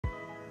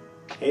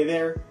Hey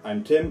there,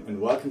 I'm Tim and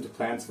welcome to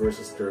Plants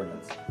vs.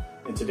 Germans.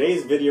 In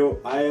today's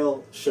video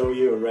I'll show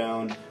you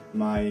around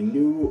my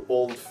new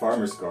old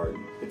farmer's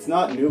garden. It's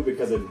not new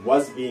because it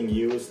was being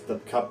used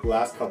the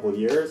last couple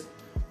years,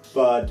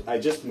 but I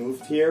just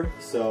moved here,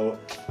 so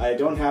I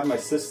don't have my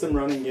system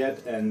running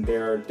yet, and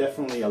there are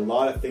definitely a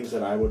lot of things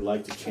that I would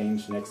like to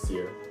change next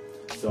year.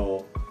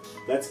 So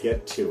let's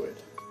get to it.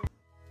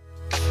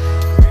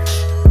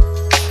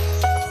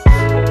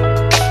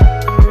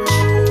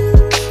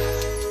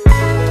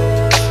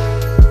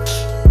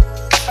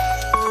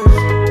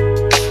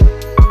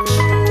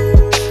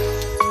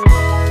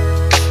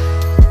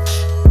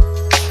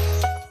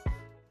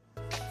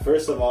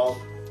 First of all,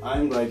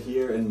 I'm right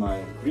here in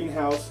my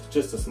greenhouse,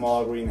 just a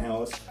small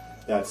greenhouse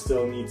that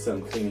still needs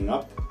some cleaning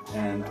up,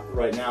 and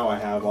right now I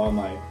have all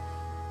my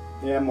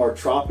more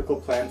tropical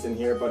plants in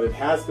here, but it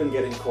has been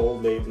getting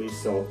cold lately,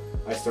 so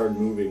I started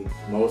moving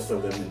most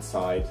of them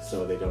inside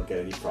so they don't get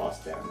any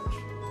frost damage.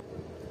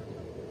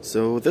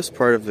 So this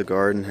part of the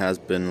garden has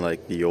been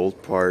like the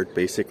old part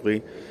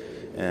basically,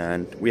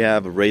 and we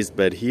have a raised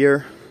bed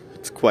here.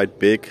 It's quite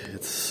big.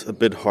 It's a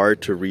bit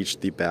hard to reach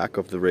the back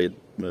of the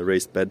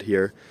raised bed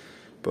here,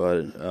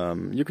 but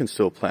you can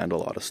still plant a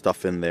lot of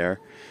stuff in there.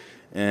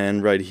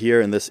 And right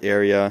here in this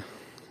area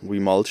we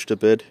mulched a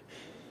bit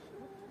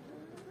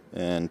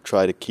and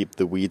try to keep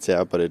the weeds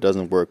out, but it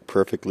doesn't work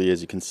perfectly, as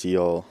you can see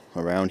all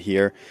around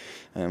here.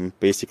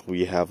 Basically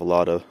we have a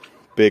lot of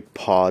big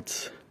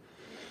pots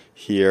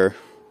here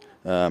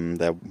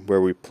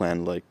where we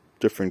plant like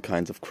different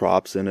kinds of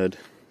crops in it.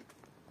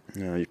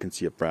 You can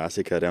see a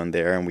brassica down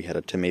there, and we had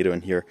a tomato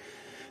in here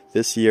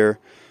this year,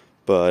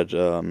 but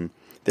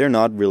they're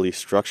not really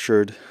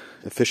structured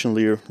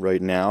efficiently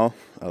right now.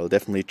 I'll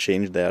definitely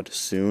change that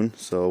soon.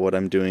 So what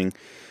I'm doing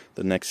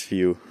the next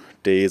few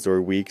days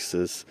or weeks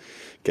is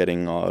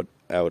getting out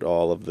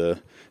all of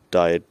the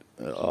diet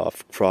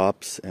off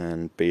crops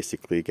and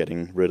basically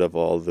getting rid of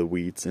all the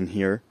weeds in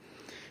here.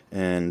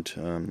 And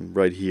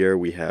right here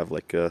we have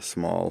like a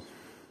small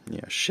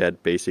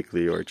shed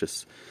basically, or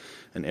just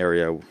an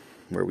area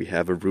where we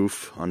have a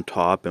roof on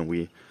top, and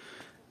we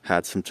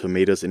had some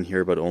tomatoes in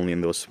here, but only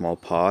in those small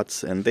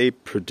pots, and they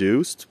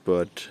produced,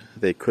 but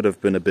they could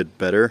have been a bit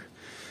better.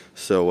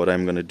 So what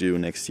I'm going to do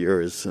next year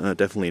is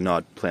definitely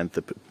not plant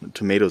the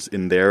tomatoes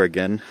in there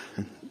again,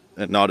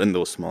 not in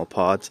those small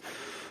pots.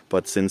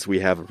 But since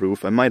we have a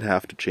roof, I might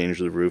have to change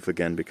the roof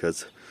again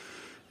because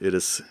it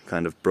is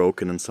kind of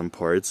broken in some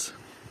parts,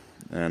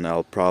 and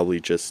I'll probably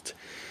just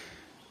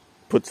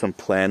put some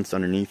plants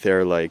underneath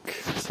there, like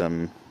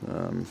some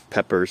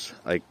peppers,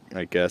 I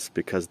guess,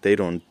 because they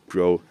don't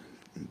grow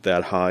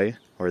that high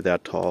or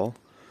that tall,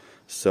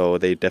 so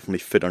they definitely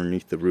fit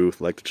underneath the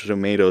roof. Like the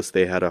tomatoes,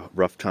 they had a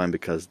rough time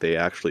because they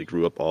actually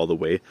grew up all the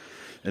way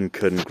and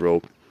couldn't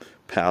grow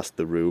past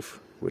the roof,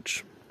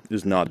 which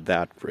is not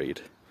that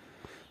great.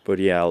 But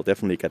yeah, I'll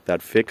definitely get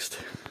that fixed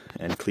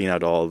and clean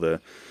out all the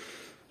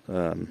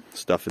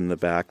stuff in the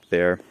back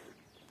there.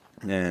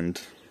 And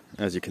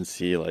as you can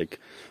see, like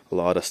a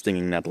lot of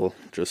stinging nettle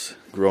just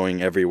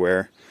growing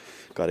everywhere.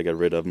 Got to get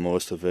rid of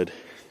most of it.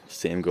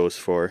 Same goes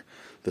for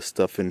the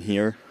stuff in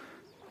here.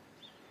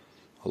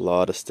 A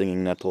lot of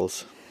stinging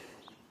nettles.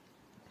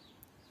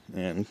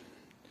 And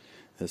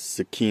the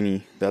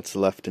zucchini that's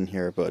left in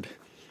here, but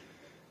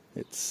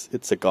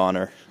it's a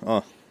goner.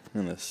 Oh,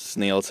 and the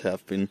snails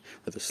have been,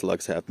 or the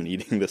slugs have been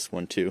eating this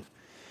one too.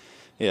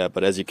 Yeah,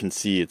 but as you can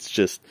see, it's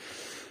just,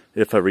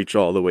 if I reach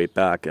all the way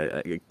back,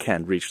 I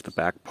can't reach the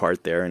back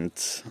part there, and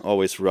it's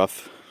always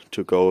rough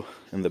to go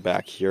in the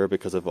back here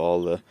because of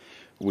all the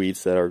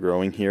weeds that are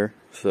growing here.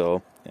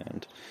 So,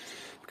 and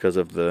because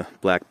of the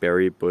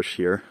blackberry bush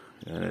here,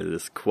 and it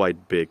is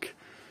quite big,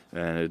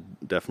 and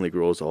it definitely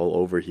grows all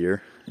over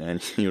here,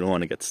 and you don't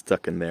want to get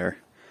stuck in there.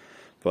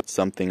 But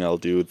something I'll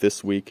do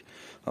this week,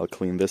 I'll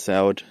clean this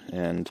out,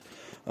 and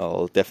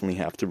I'll definitely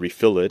have to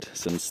refill it,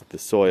 since the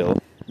soil,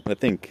 I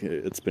think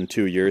it's been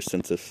 2 years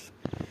since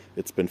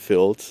it's been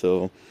filled,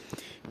 so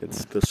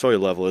the soil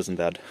level isn't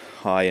that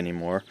high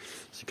anymore.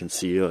 As you can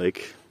see,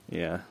 like,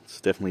 yeah,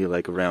 it's definitely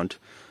like around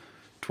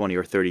 20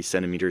 or 30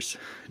 centimeters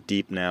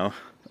deep now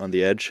on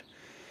the edge,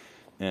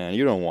 and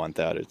you don't want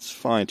that. It's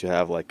fine to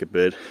have like a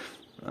bit.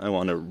 I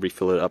want to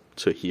refill it up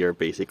to here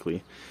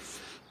basically.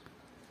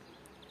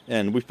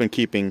 And we've been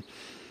keeping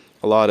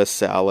a lot of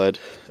salad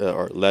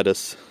or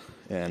lettuce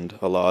and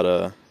a lot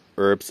of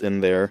herbs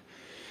in there,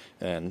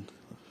 and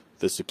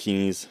the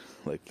zucchinis,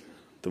 like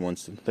the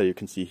ones that you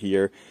can see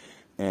here,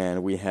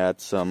 and we had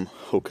some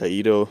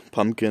Hokkaido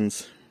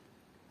pumpkins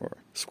or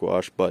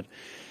squash, but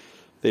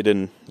they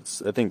didn't.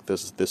 I think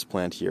this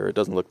plant here, it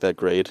doesn't look that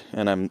great,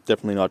 and I'm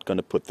definitely not going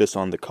to put this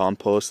on the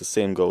compost. The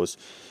same goes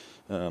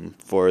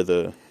for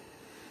the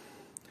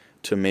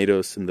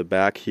tomatoes in the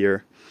back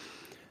here.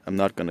 I'm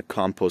not going to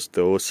compost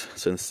those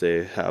since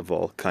they have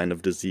all kind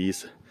of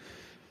disease.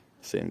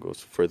 Same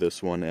goes for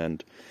this one,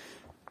 and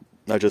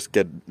I just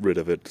get rid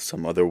of it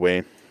some other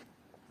way.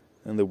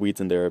 And the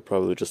weeds in there, I'm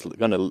probably just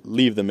going to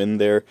leave them in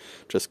there,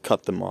 just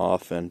cut them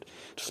off and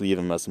just leave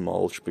them as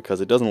mulch, because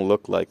it doesn't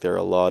look like there are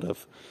a lot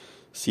of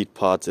seed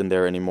pods in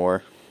there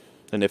anymore.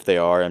 And if they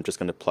are, I'm just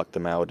going to pluck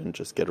them out and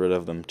just get rid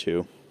of them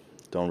too.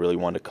 Don't really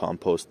want to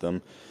compost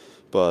them.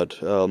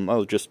 But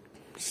I'll just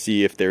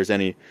see if there's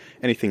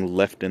anything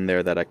left in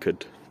there that I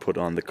could put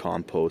on the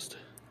compost.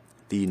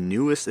 The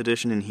newest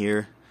addition in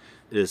here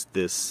is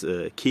this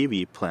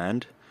kiwi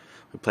plant.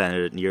 We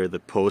planted it near the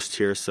post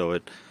here, so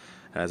it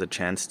has a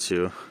chance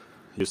to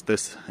use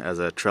this as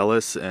a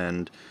trellis,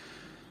 and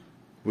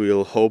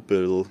we'll hope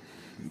it'll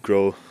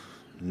grow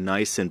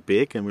nice and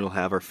big and we'll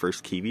have our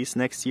first kiwis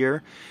next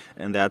year.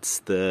 And it's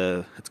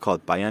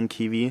called Bayern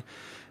kiwi.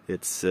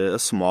 It's a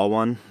small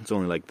one. It's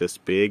only like this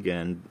big,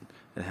 and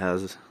it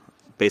has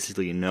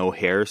basically no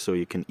hair, so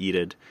you can eat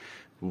it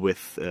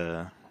with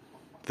the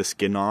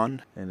skin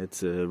on. And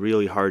it's a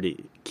really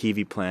hardy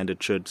kiwi plant.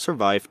 It should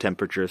survive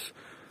temperatures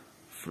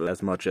for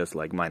as much as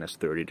like minus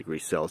 30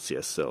 degrees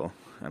Celsius, so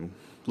I'm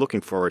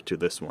looking forward to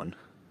this one.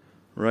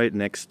 Right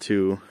next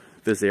to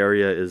this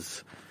area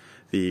is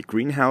the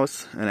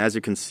greenhouse, and as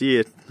you can see,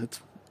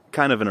 it's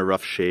kind of in a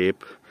rough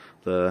shape.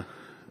 The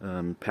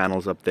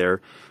panels up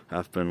there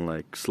have been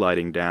like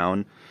sliding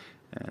down,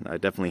 and I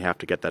definitely have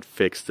to get that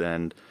fixed.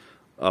 And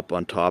up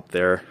on top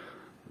there,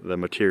 the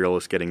material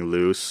is getting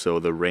loose, so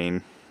the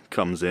rain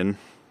comes in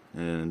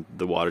and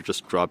the water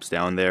just drops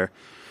down there.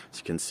 As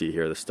you can see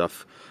here, the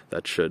stuff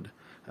that should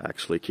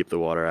actually keep the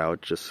water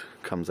out just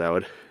comes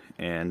out,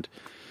 and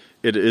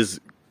it's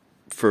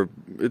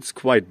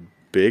quite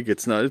big.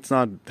 It's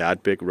not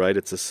that big, right?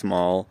 It's a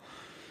small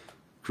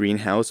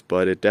greenhouse,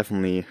 but it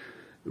definitely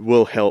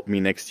will help me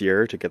next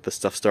year to get the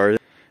stuff started.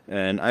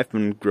 And I've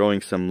been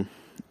growing some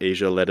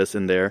Asia lettuce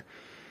in there,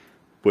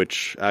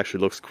 which actually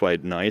looks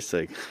quite nice.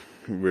 I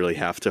really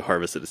have to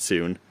harvest it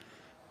soon.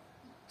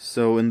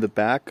 So in the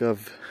back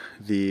of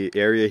the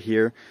area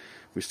here,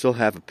 we still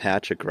have a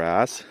patch of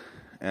grass,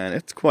 and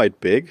it's quite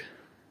big.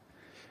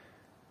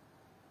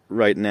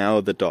 Right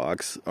now the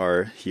dogs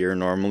are here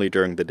normally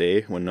during the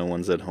day when no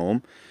one's at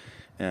home,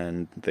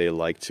 and they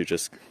like to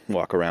just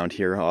walk around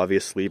here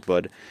obviously,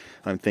 but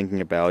I'm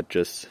thinking about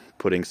just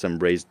putting some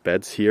raised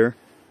beds here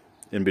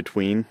in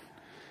between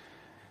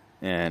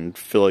and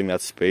filling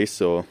that space,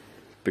 so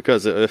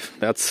because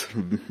that's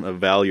a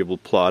valuable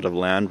plot of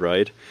land,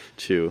 right,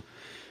 to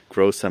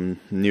grow some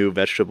new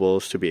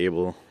vegetables, to be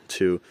able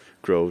to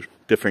grow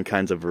different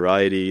kinds of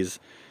varieties,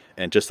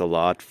 and just a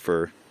lot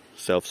for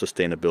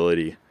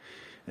self-sustainability.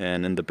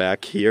 And in the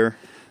back here,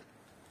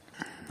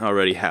 I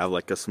already have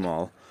like a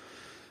small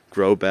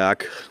grow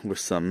bag with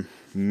some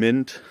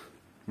mint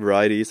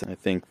varieties. I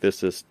think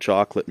this is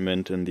chocolate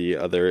mint, and the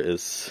other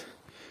is,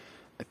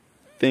 I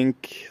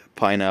think,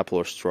 pineapple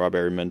or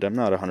strawberry mint. I'm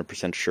not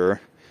 100%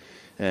 sure.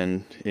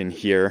 And in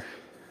here,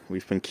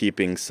 we've been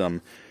keeping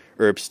some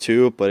herbs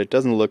too, but it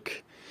doesn't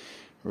look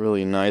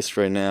really nice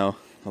right now.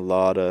 A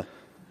lot of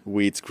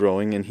weeds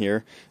growing in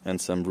here, and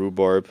some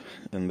rhubarb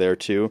in there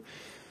too.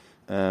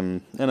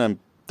 And I'm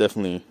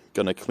definitely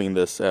gonna clean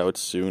this out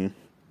soon,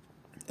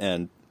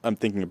 and I'm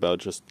thinking about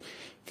just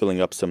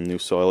filling up some new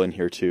soil in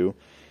here too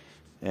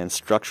and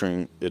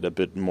structuring it a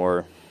bit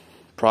more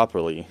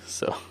properly,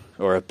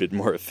 or a bit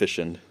more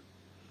efficient.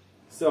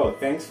 So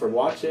thanks for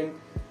watching.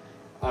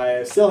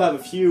 I still have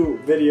a few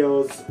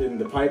videos in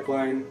the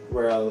pipeline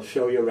where I'll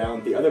show you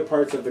around the other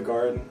parts of the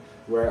garden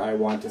where I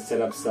want to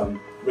set up some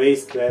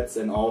raised beds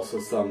and also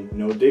some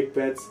no-dig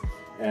beds,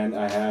 and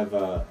I have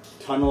a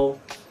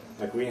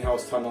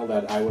greenhouse tunnel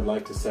that I would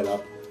like to set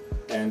up,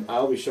 and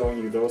I'll be showing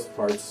you those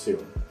parts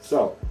soon.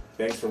 So,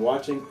 thanks for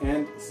watching,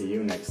 and see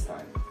you next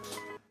time.